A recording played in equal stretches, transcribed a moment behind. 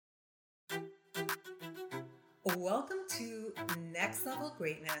Welcome to Next Level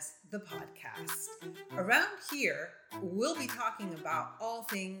Greatness, the podcast. Around here, we'll be talking about all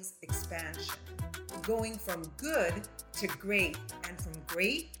things expansion, going from good to great and from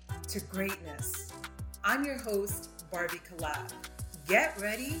great to greatness. I'm your host, Barbie Collab. Get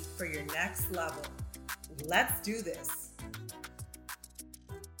ready for your next level. Let's do this.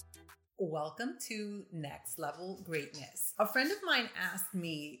 Welcome to Next Level Greatness. A friend of mine asked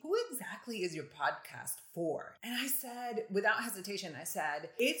me, who exactly is your podcast for? And I said, without hesitation,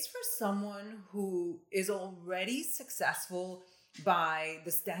 it's for someone who is already successful by the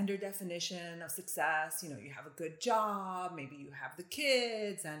standard definition of success. You have a good job, maybe you have the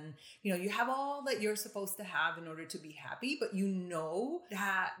kids, and you have all that you're supposed to have in order to be happy, but you know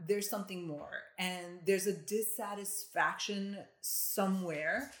that there's something more and there's a dissatisfaction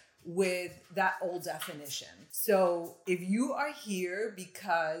somewhere with that old definition. So if you are here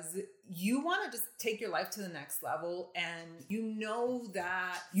because you want to just take your life to the next level and you know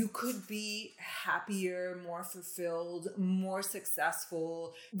that you could be happier, more fulfilled, more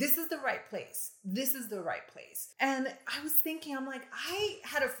successful, this is the right place. This is the right place. And I was thinking, I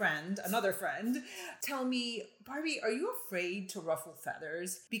had another friend, tell me, Barbie, are you afraid to ruffle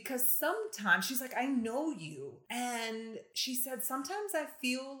feathers? Because sometimes, she's like, I know you. And she said, sometimes I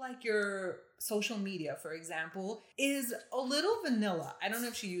feel like your social media, for example, is a little vanilla. I don't know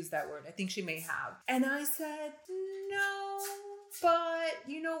if she used that word. I think she may have. And I said, no. But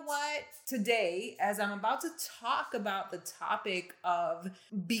you know what? Today, as I'm about to talk about the topic of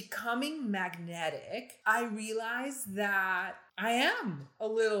becoming magnetic, I realize that I am a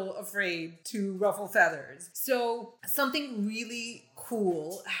little afraid to ruffle feathers. So something really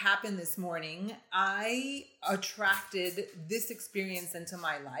cool happened this morning. I attracted this experience into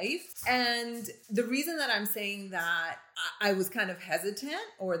my life. And the reason that I'm saying that I was kind of hesitant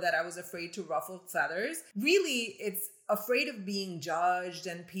or that I was afraid to ruffle feathers, really it's afraid of being judged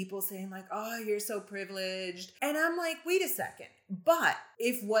and people saying like, oh, you're so privileged. And I'm like, wait a second. But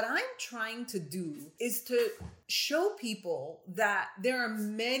if what I'm trying to do is to show people that there are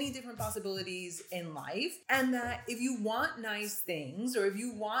many different possibilities in life and that if you want nice things or if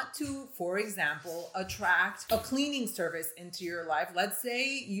you want to, for example, attract a cleaning service into your life, let's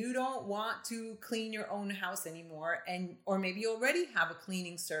say you don't want to clean your own house anymore or maybe you already have a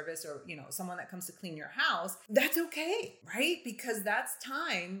cleaning service or, someone that comes to clean your house, that's okay, right? Because that's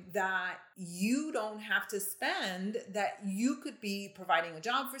time that you don't have to spend, that you could be providing a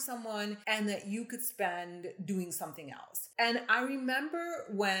job for someone and that you could spend doing something else. And I remember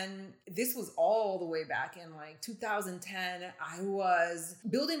when this was all the way back in 2010, I was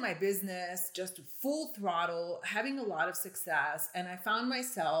building my business just full throttle, having a lot of success. And I found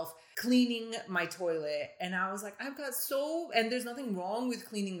myself cleaning my toilet. And I was like, and there's nothing wrong with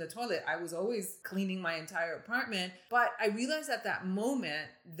cleaning the toilet. I was always cleaning my entire apartment. But I realized at that moment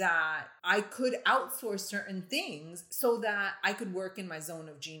that I could outsource certain things so that I could work in my zone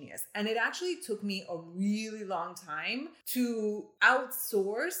of genius. And it actually took me a really long time to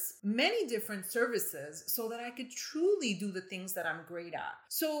outsource many different services so that I could truly do the things that I'm great at.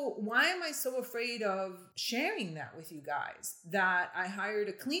 So why am I so afraid of sharing that with you guys, that I hired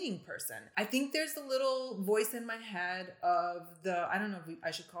a cleaning person? I think there's a little voice in my head of I don't know if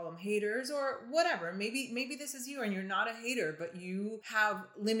I should call them haters or whatever. Maybe this is you and you're not a hater, but you have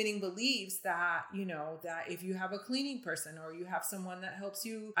limiting beliefs that, that if you have a cleaning person or you have someone that helps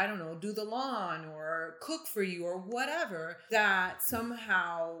you, I don't know, do the lawn or cook for you or whatever, that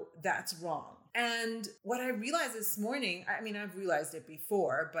somehow that's wrong. And what I realized this morning, I've realized it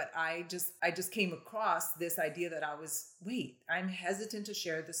before, but I just came across this idea that I'm hesitant to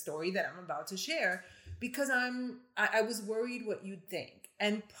share the story that I'm about to share because I was worried what you'd think.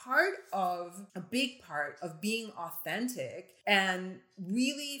 And a big part of being authentic and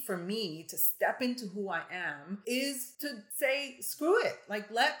really for me to step into who I am is to say, screw it.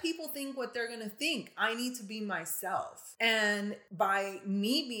 Let people think what they're going to think. I need to be myself. And by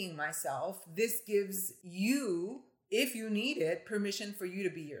me being myself, this gives you, if you need it, permission for you to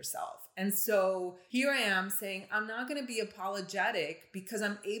be yourself. And so here I am saying, I'm not going to be apologetic because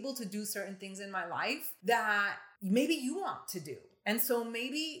I'm able to do certain things in my life that maybe you want to do. And so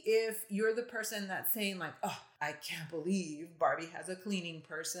maybe if you're the person that's saying oh, I can't believe Barbie has a cleaning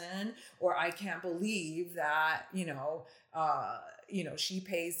person, or I can't believe that, she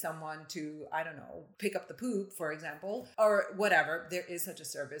pays someone to, I don't know, pick up the poop, for example, or whatever. There is such a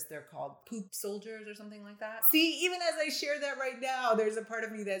service. They're called poop soldiers or something like that. See, even as I share that right now, there's a part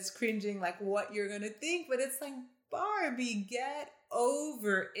of me that's cringing what you're going to think, but it's Barbie, get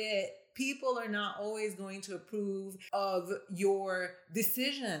over it. People are not always going to approve of your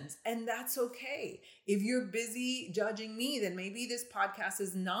decisions, and that's okay. If you're busy judging me, then maybe this podcast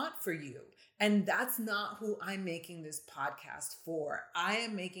is not for you. And that's not who I'm making this podcast for. I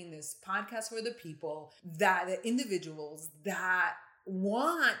am making this podcast for the people, the individuals that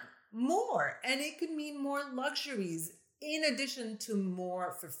want more. And it could mean more luxuries in addition to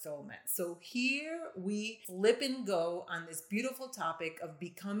more fulfillment. So here we flip and go on this beautiful topic of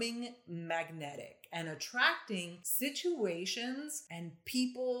becoming magnetic and attracting situations and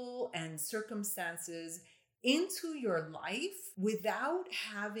people and circumstances into your life without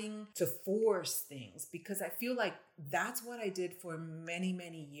having to force things, because I feel like that's what I did for many,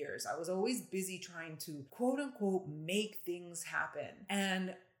 many years. I was always busy trying to quote unquote make things happen.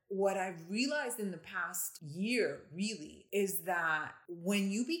 And what I've realized in the past year really is that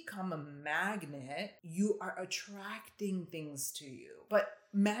when you become a magnet, you are attracting things to you. But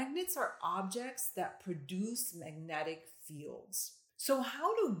magnets are objects that produce magnetic fields. So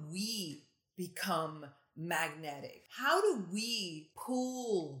how do we become magnetic? How do we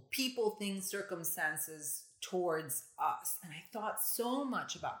pull people, things, circumstances towards us? And I thought so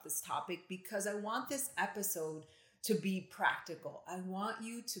much about this topic because I want this episode to be practical. I want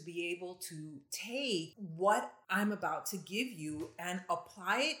you to be able to take what I'm about to give you and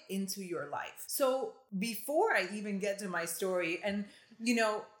apply it into your life. So before I even get to my story, and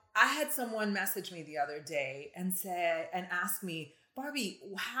I had someone message me the other day and ask me, Barbie,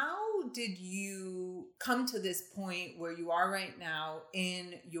 how did you come to this point where you are right now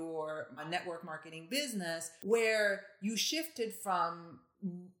in your network marketing business, where you shifted from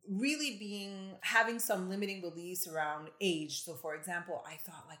really having some limiting beliefs around age? So for example, I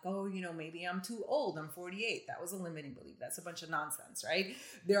thought like, maybe I'm too old. I'm 48. That was a limiting belief. That's a bunch of nonsense, right?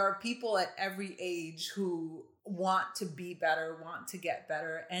 There are people at every age who want to be better, want to get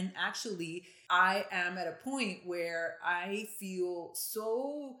better. And actually, I am at a point where I feel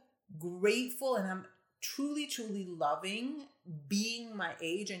so grateful, and I'm truly, truly loving being my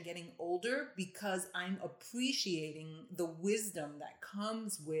age and getting older, because I'm appreciating the wisdom that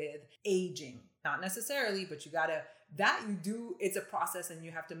comes with aging. Not necessarily, but it's a process, and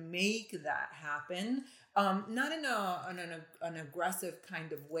you have to make that happen. Not in an aggressive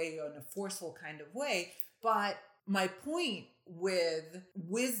kind of way or in a forceful kind of way. But my point with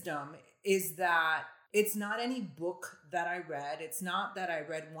wisdom is that it's not any book that I read. It's not that I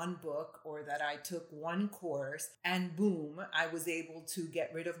read one book or that I took one course and boom, I was able to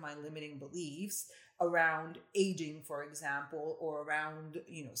get rid of my limiting beliefs around aging, for example, or around,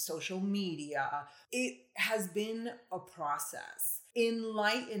 social media. It has been a process.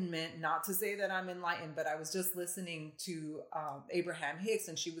 Enlightenment, not to say that I'm enlightened, but I was just listening to Abraham Hicks,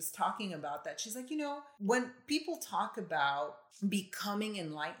 and she was talking about that. She's like, when people talk about becoming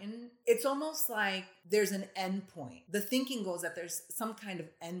enlightened, it's almost like there's an end point. The thinking goes that there's some kind of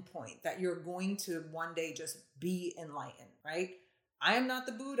end point, that you're going to one day just be enlightened, right? I am not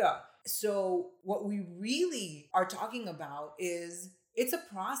the Buddha. So what we really are talking about is it's a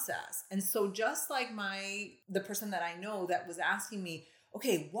process. And so just like the person that I know that was asking me,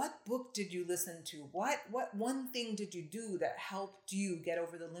 okay, what book did you listen to? What one thing did you do that helped you get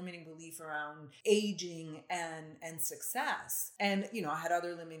over the limiting belief around aging and success? And, I had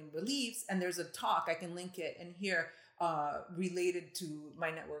other limiting beliefs, and there's a talk, I can link it in here, related to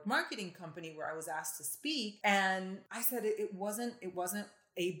my network marketing company where I was asked to speak. And I said it wasn't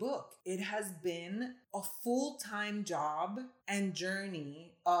a book. It has been a full-time job and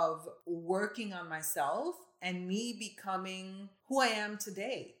journey of working on myself and me becoming who I am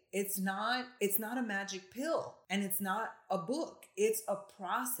today. It's not a magic pill, and it's not a book. It's a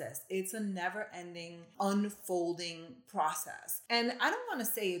process. It's a never-ending, unfolding process. And I don't want to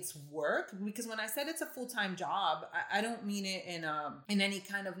say it's work, because when I said it's a full-time job, I don't mean it in any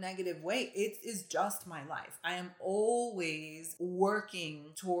kind of negative way. It is just my life. I am always working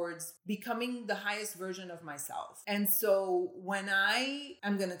towards becoming the highest version of myself. And so when I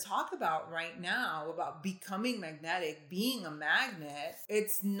am going to talk about right now about becoming magnetic, being a magnet,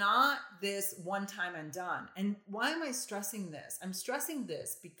 it's not this one time and done. And why am I stressing this? I'm stressing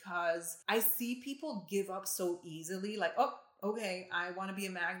this because I see people give up so easily, like, oh, okay, I want to be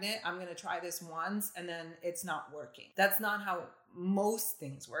a magnet. I'm going to try this once and then it's not working. That's not how most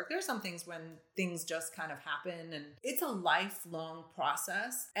things work. There are some things when things just kind of happen, and it's a lifelong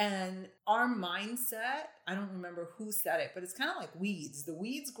process. And our mindset, I don't remember who said it, but it's kind of like weeds. The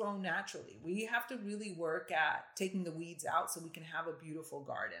weeds grow naturally. We have to really work at taking the weeds out so we can have a beautiful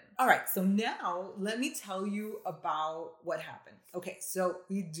garden. All right, so now let me tell you about what happened. Okay, so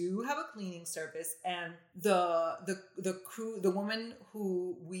we do have a cleaning service, and the crew, the woman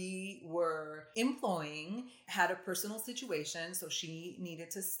who we were employing had a personal situation, so she needed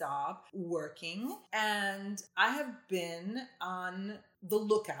to stop working. And I have been on the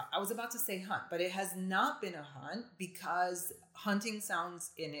lookout. I was about to say hunt, but it has not been a hunt because hunting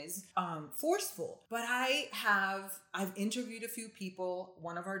sounds forceful. But I've interviewed a few people.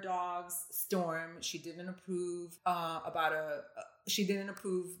 One of our dogs, Storm, she didn't approve she didn't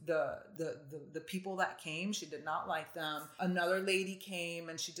approve the people that came. She did not like them. Another lady came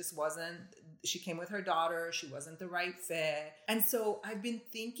and she came with her daughter. She wasn't the right fit. And so I've been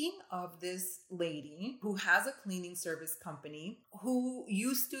thinking of this lady who has a cleaning service company who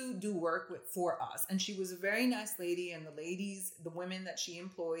used to do work for us. And she was a very nice lady. And the women that she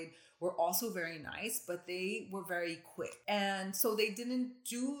employed were also very nice, but they were very quick. And so they didn't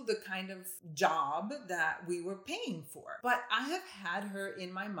do the kind of job that we were paying for. But I have had her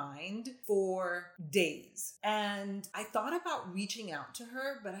in my mind for days. And I thought about reaching out to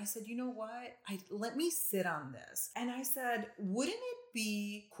her, but I said, you know what? Let me sit on this. And I said, wouldn't it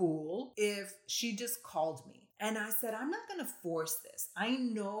be cool if she just called me? And I said, I'm not going to force this. I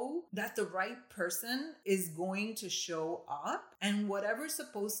know that the right person is going to show up, and whatever's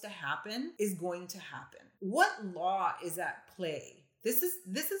supposed to happen is going to happen. What law is at play? This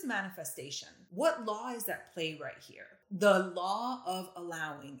is manifestation. What law is at play right here? The law of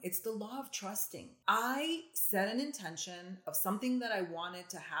allowing. It's the law of trusting. I set an intention of something that I wanted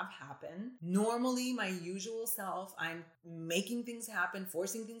to have happen. Normally, my usual self, I'm making things happen,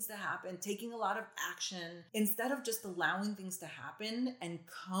 forcing things to happen, taking a lot of action instead of just allowing things to happen and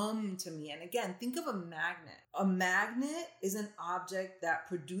come to me. And again, think of a magnet. A magnet is an object that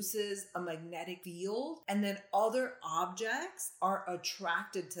produces a magnetic field, and then other objects are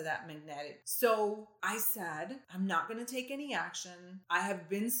attracted to that magnetic. So I said, I'm not going to take any action. I have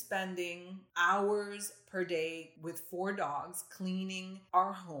been spending hours per day with 4 dogs cleaning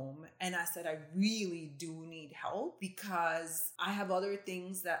our home. And I said, I really do need help because I have other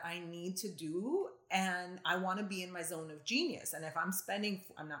things that I need to do. And I want to be in my zone of genius. And if I'm spending,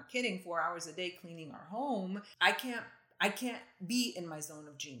 I'm not kidding, 4 hours a day cleaning our home, I can't be in my zone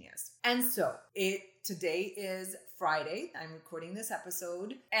of genius. And so today is Friday. I'm recording this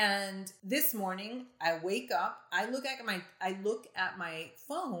episode. And this morning I wake up, I look at my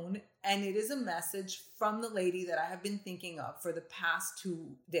phone, and it is a message from the lady that I have been thinking of for the past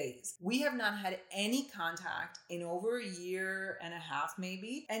 2 days. We have not had any contact in over a year and a half,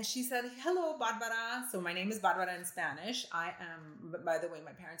 maybe. And she said, hello, Barbara. So my name is Barbara in Spanish. I am, by the way,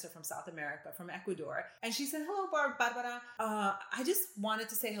 my parents are from South America, from Ecuador. And she said, hello, Barbara. I just wanted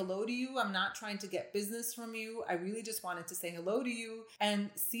to say hello to you. I'm not trying to get business from you. I really just wanted to say hello to you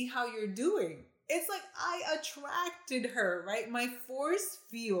and see how you're doing. It's like I attracted her, right? My force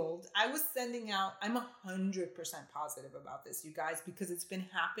field, I was sending out, I'm 100% positive about this, you guys, because it's been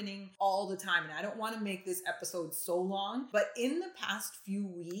happening all the time. And I don't want to make this episode so long, but in the past few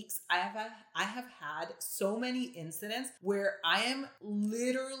weeks, I have had so many incidents where I am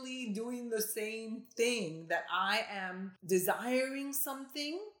literally doing the same thing, that I am desiring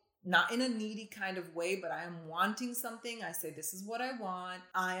something, not in a needy kind of way, but I am wanting something. I say, this is what I want.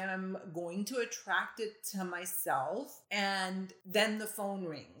 I am going to attract it to myself. And then the phone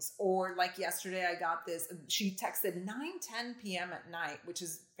rings. Or like yesterday, I got this. She texted 9:10 p.m. at night, which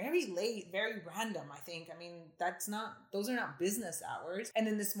is very late, very random, I think. I mean, those are not business hours. And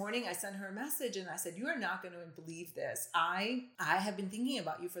then this morning I sent her a message and I said, you are not going to believe this. I have been thinking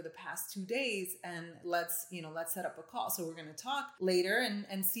about you for the past 2 days, and let's set up a call. So we're going to talk later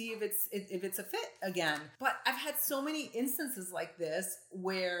and see if it's a fit again. But I've had so many instances like this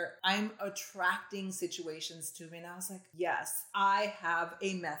where I'm attracting situations to me, and I was like, yes, I have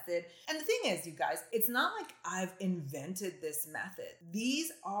a method. And the thing is, you guys, it's not like I've invented this method.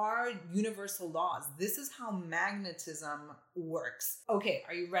 These are universal laws. This is how magnetism works. Okay,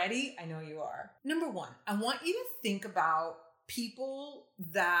 are you ready? I know you are. Number 1, I want you to think about people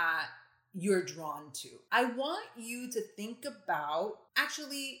that you're drawn to. I want you to think about,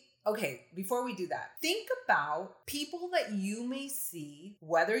 okay, before we do that, think about people that you may see,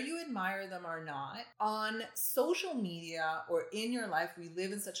 whether you admire them or not, on social media or in your life. We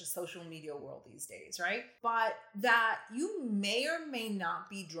live in such a social media world these days, right? But that you may or may not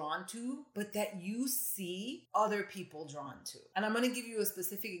be drawn to, but that you see other people drawn to. And I'm going to give you a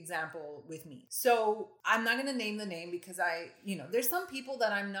specific example with me. So I'm not going to name the name because there's some people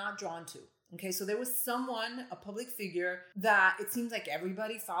that I'm not drawn to. Okay, so there was someone, a public figure, that it seems like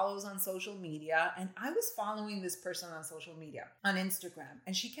everybody follows on social media. And I was following this person on social media, on Instagram,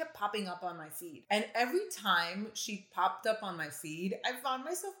 and she kept popping up on my feed. And every time she popped up on my feed, I found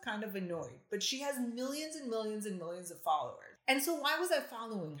myself kind of annoyed. But she has millions and millions and millions of followers. And so why was I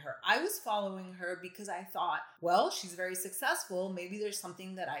following her? I was following her because I thought, well, she's very successful. Maybe there's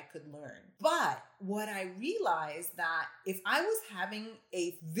something that I could learn. But what I realized that if I was having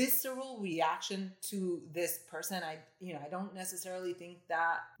a visceral reaction to this person, I don't necessarily think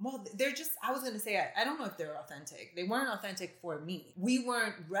that, well, they're just, I was going to say, I don't know if they're authentic. They weren't authentic for me. We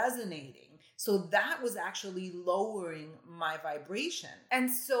weren't resonating. So that was actually lowering my vibration. And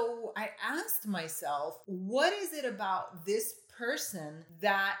so I asked myself, what is it about this person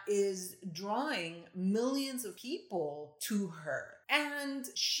that is drawing millions of people to her? And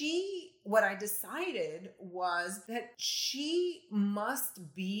what I decided was that she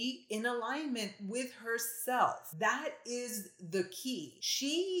must be in alignment with herself. That is the key.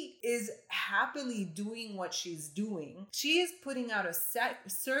 She is happily doing what she's doing. She is putting out a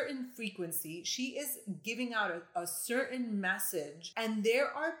certain frequency. She is giving out a certain message. And there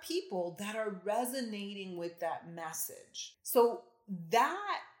are people that are resonating with that message. So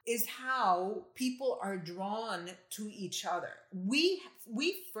that is how people are drawn to each other. We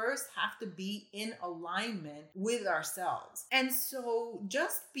first have to be in alignment with ourselves. And so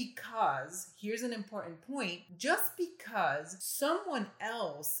just because, here's an important point, just because someone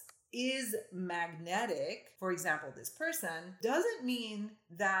else is magnetic, for example, this person, doesn't mean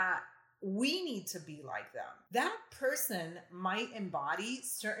that we need to be like them. That person might embody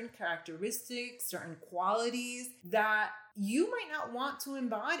certain characteristics, certain qualities that you might not want to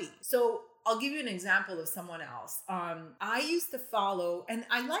embody. So I'll give you an example of someone else. I used to follow, and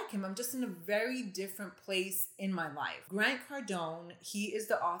I like him. I'm just in a very different place in my life. Grant Cardone, he is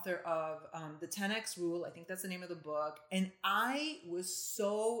the author of The 10X Rule. I think that's the name of the book. And I was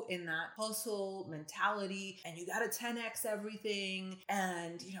so in that hustle mentality, and you got to 10X everything.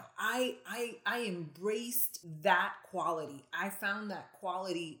 And, I embraced that quality. I found that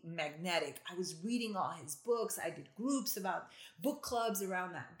quality magnetic. I was reading all his books. I did groups about book clubs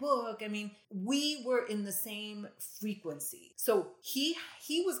around that book. I mean, we were in the same frequency. So he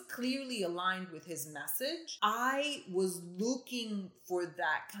was clearly aligned with his message. I was looking for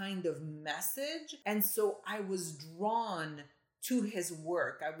that kind of message. And so I was drawn to his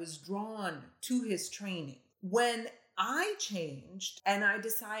work. I was drawn to his training. When I changed and I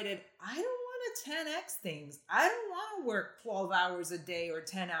decided, I don't want to 10X things. I don't want to work 12 hours a day or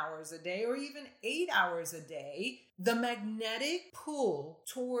 10 hours a day or even 8 hours a day. The magnetic pull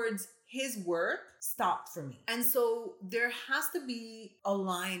towards his work stopped for me. And so there has to be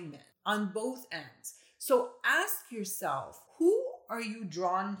alignment on both ends. So ask yourself, who are you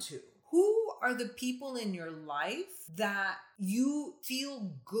drawn to? Who are the people in your life that you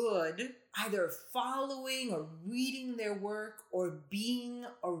feel good either following or reading their work or being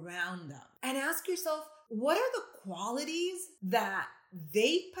around them? And ask yourself, what are the qualities that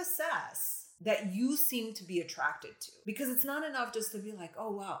they possess that you seem to be attracted to? Because it's not enough just to be like, oh,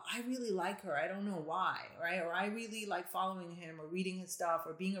 wow, I really like her. I don't know why, right? Or I really like following him or reading his stuff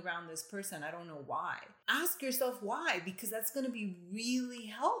or being around this person. I don't know why. Ask yourself why, because that's going to be really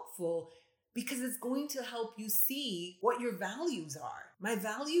helpful, because it's going to help you see what your values are. My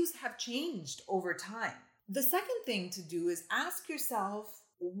values have changed over time. The second thing to do is ask yourself,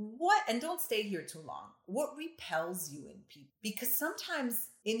 and don't stay here too long, what repels you in people? Because sometimes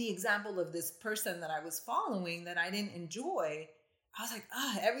in the example of this person that I was following that I didn't enjoy, I was like,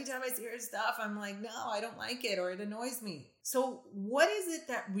 every time I see her stuff, I'm like, no, I don't like it, or it annoys me. So what is it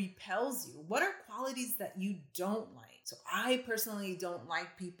that repels you? What are qualities that you don't like? So I personally don't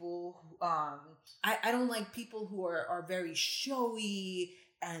like people who, I don't like people who are very showy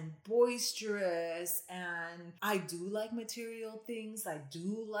and boisterous, and I do like material things. I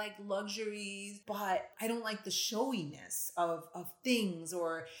do like luxuries, but I don't like the showiness of things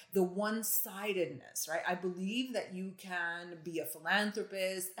or the one-sidedness, right? I believe that you can be a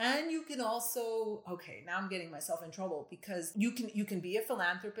philanthropist, and you can also, okay, now I'm getting myself in trouble, because you can be a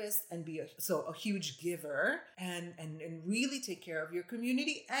philanthropist and be a huge giver and really take care of your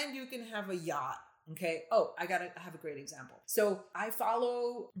community, and you can have a yacht. Okay. Oh, I have a great example. So I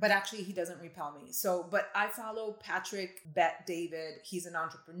follow, but actually he doesn't repel me. But I follow Patrick Bet-David. He's an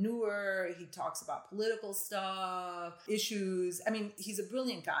entrepreneur. He talks about political stuff, issues. I mean, he's a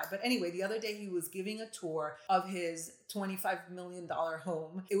brilliant guy. But anyway, the other day he was giving a tour of his $25 million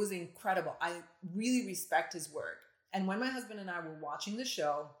home. It was incredible. I really respect his work. And when my husband and I were watching the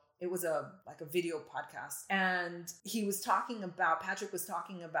show, It was like a video podcast. And Patrick was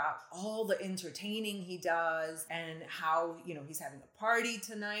talking about all the entertaining he does and how, he's having a party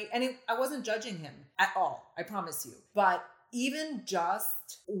tonight. And I wasn't judging him at all, I promise you. But even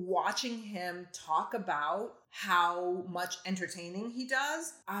just watching him talk about how much entertaining he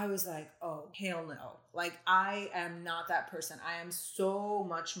does, I was like, oh, hell no. Like, I am not that person. I am so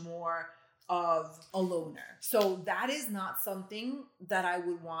much more of a loner. So that is not something that I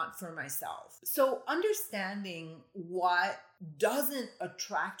would want for myself. So understanding what doesn't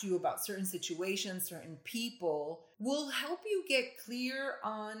attract you about certain situations, certain people, will help you get clear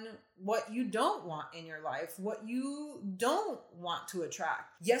on what you don't want in your life, what you don't want to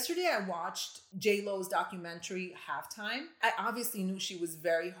attract. Yesterday, I watched J-Lo's documentary, Halftime. I obviously knew she was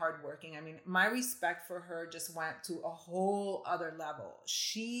very hardworking. I mean, my respect for her just went to a whole other level.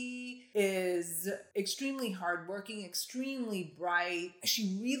 She is extremely hardworking, extremely bright.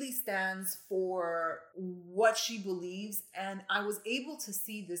 She really stands for what she believes. And I was able to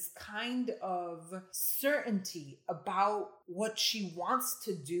see this kind of certainty about what she wants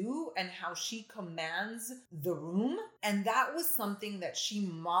to do and how she commands the room. And that was something that she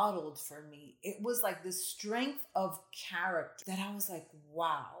modeled for me. It was like this strength of character that I was like,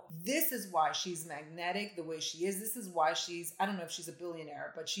 wow, this is why she's magnetic the way she is. This is why I don't know if she's a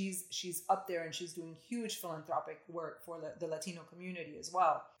billionaire, but she's up there and she's doing huge philanthropic work for the Latino community as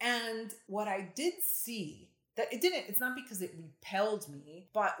well. And what I did see, it's not because it repelled me,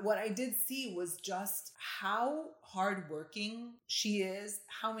 but what I did see was just how hardworking she is,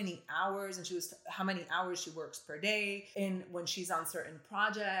 how many hours she works per day, and when she's on certain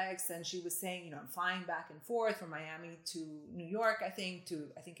projects. And she was saying, I'm flying back and forth from Miami to New York, I think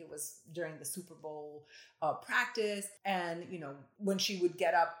it was during the Super Bowl practice. And, when she would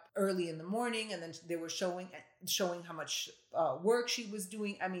get up early in the morning and then they were showing how much work she was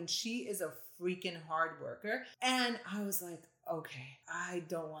doing. I mean, she is a freaking hard worker. And I was like, okay, I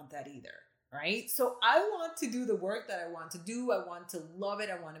don't want that either. Right? So I want to do the work that I want to do. I want to love it.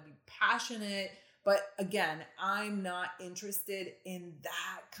 I want to be passionate. But again, I'm not interested in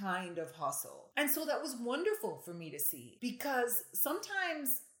that kind of hustle. And so that was wonderful for me to see, because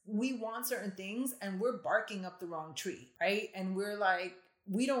sometimes we want certain things and we're barking up the wrong tree, right? And we're like,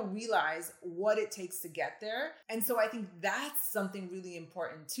 we don't realize what it takes to get there. And so I think that's something really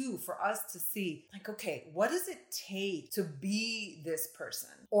important too, for us to see, like, okay, what does it take to be this person?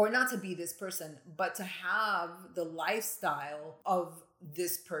 Or not to be this person, but to have the lifestyle of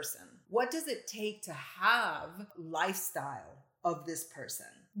this person. What does it take to have lifestyle of this person?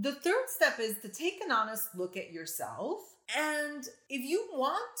 The third step is to take an honest look at yourself. And if you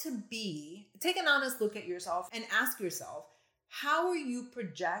want to take an honest look at yourself and ask yourself, how are you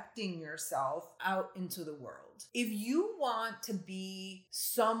projecting yourself out into the world? If you want to be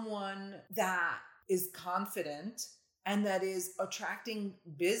someone that is confident and that is attracting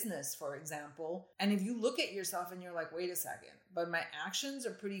business, for example, and if you look at yourself and you're like, wait a second, but my actions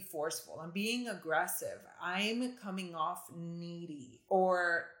are pretty forceful, I'm being aggressive, I'm coming off needy,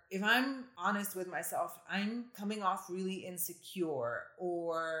 or if I'm honest with myself, I'm coming off really insecure,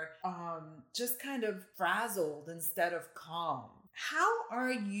 or just kind of frazzled instead of calm. How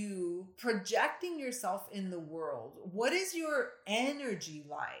are you projecting yourself in the world? What is your energy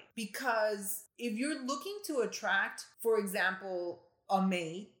like? Because if you're looking to attract, for example, a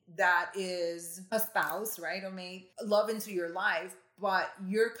mate that is a spouse, right? A mate, love into your life, but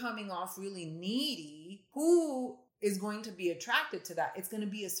you're coming off really needy, who is going to be attracted to that? It's going to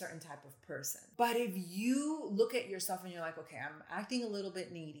be a certain type of person. But if you look at yourself and you're like, okay, I'm acting a little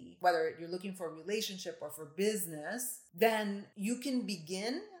bit needy, whether you're looking for a relationship or for business, then you can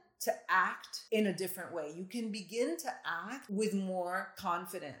begin to act in a different way. You can begin to act with more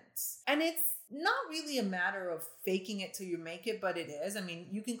confidence. And it's not really a matter of faking it till you make it, but it is. I mean,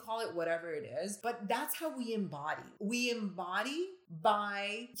 you can call it whatever it is, but that's how we embody. We embody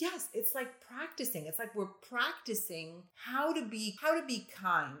by, yes, it's like practicing. It's like we're practicing how to be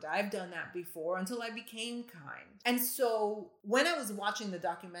kind. I've done that before until I became kind. And so when I was watching the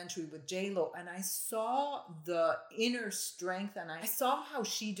documentary with J-Lo and I saw the inner strength and I saw how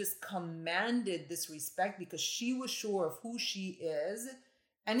she just commanded this respect because she was sure of who she is.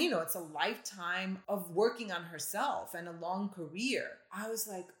 And, it's a lifetime of working on herself and a long career. I was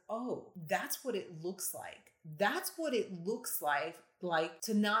like, oh, that's what it looks like. That's what it looks like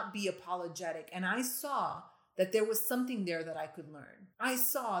to not be apologetic. And I saw that there was something there that I could learn. I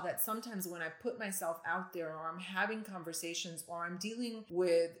saw that sometimes when I put myself out there, or I'm having conversations, or I'm dealing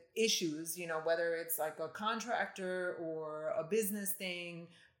with issues, whether it's like a contractor or a business thing,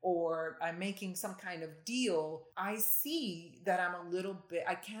 or I'm making some kind of deal, I see that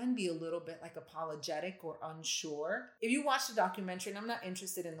I can be a little bit like apologetic or unsure. If you watch the documentary, and I'm not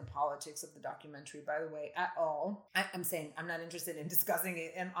interested in the politics of the documentary, by the way, at all. I'm saying I'm not interested in discussing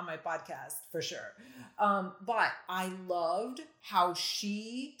it on my podcast for sure. But I loved how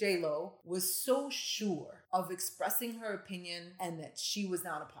J-Lo, was so sure of expressing her opinion and that she was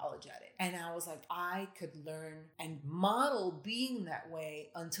not apologetic. And I was like, I could learn and model being that way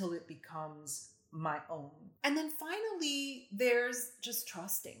until it becomes my own. And then finally, there's just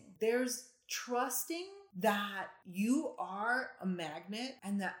trusting. There's trusting that you are a magnet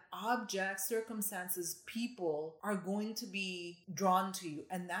and that objects, circumstances, people are going to be drawn to you.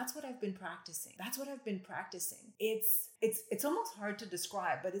 And that's what I've been practicing. It's almost hard to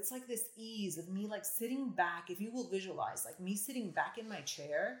describe, but it's like this ease of me like sitting back, if you will visualize, like me sitting back in my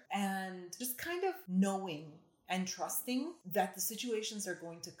chair and just kind of knowing and trusting that the situations are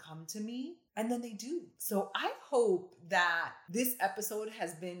going to come to me. And then they do. So I hope that this episode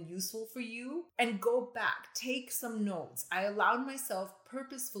has been useful for you, and go back, take some notes. I allowed myself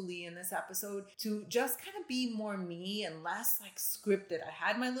purposefully in this episode to just kind of be more me and less like scripted. I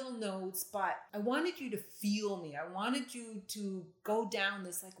had my little notes, but I wanted you to feel me. I wanted you to go down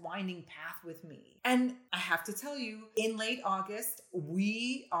this like winding path with me. And I have to tell you, in late August,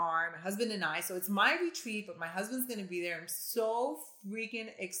 my husband and I, so it's my retreat, but my husband's going to be there. I'm so freaking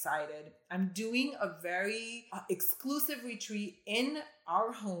excited. I'm doing a very exclusive retreat in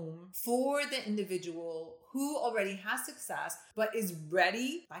our home for the individual who already has success, but is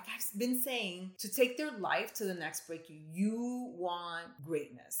ready, like I've been saying, to take their life to the next breakthrough. You want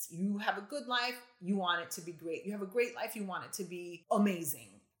greatness. You have a good life. You want it to be great. You have a great life. You want it to be amazing.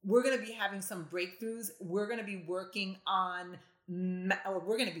 We're going to be having some breakthroughs. We're going to be working on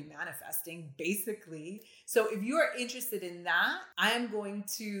we're going to be manifesting, basically. So if you are interested in that, I am going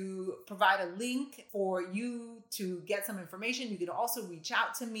to provide a link for you to get some information. You can also reach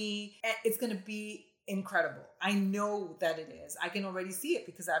out to me. It's going to be incredible. I know that it is. I can already see it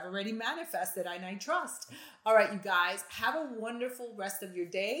because I've already manifested and I trust. All right, you guys, have a wonderful rest of your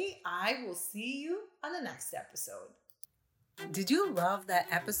day. I will see you on the next episode. Did you love that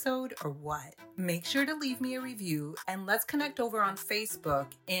episode or what? Make sure to leave me a review and let's connect over on Facebook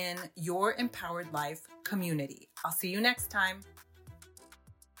in Your Empowered Life community. I'll see you next time.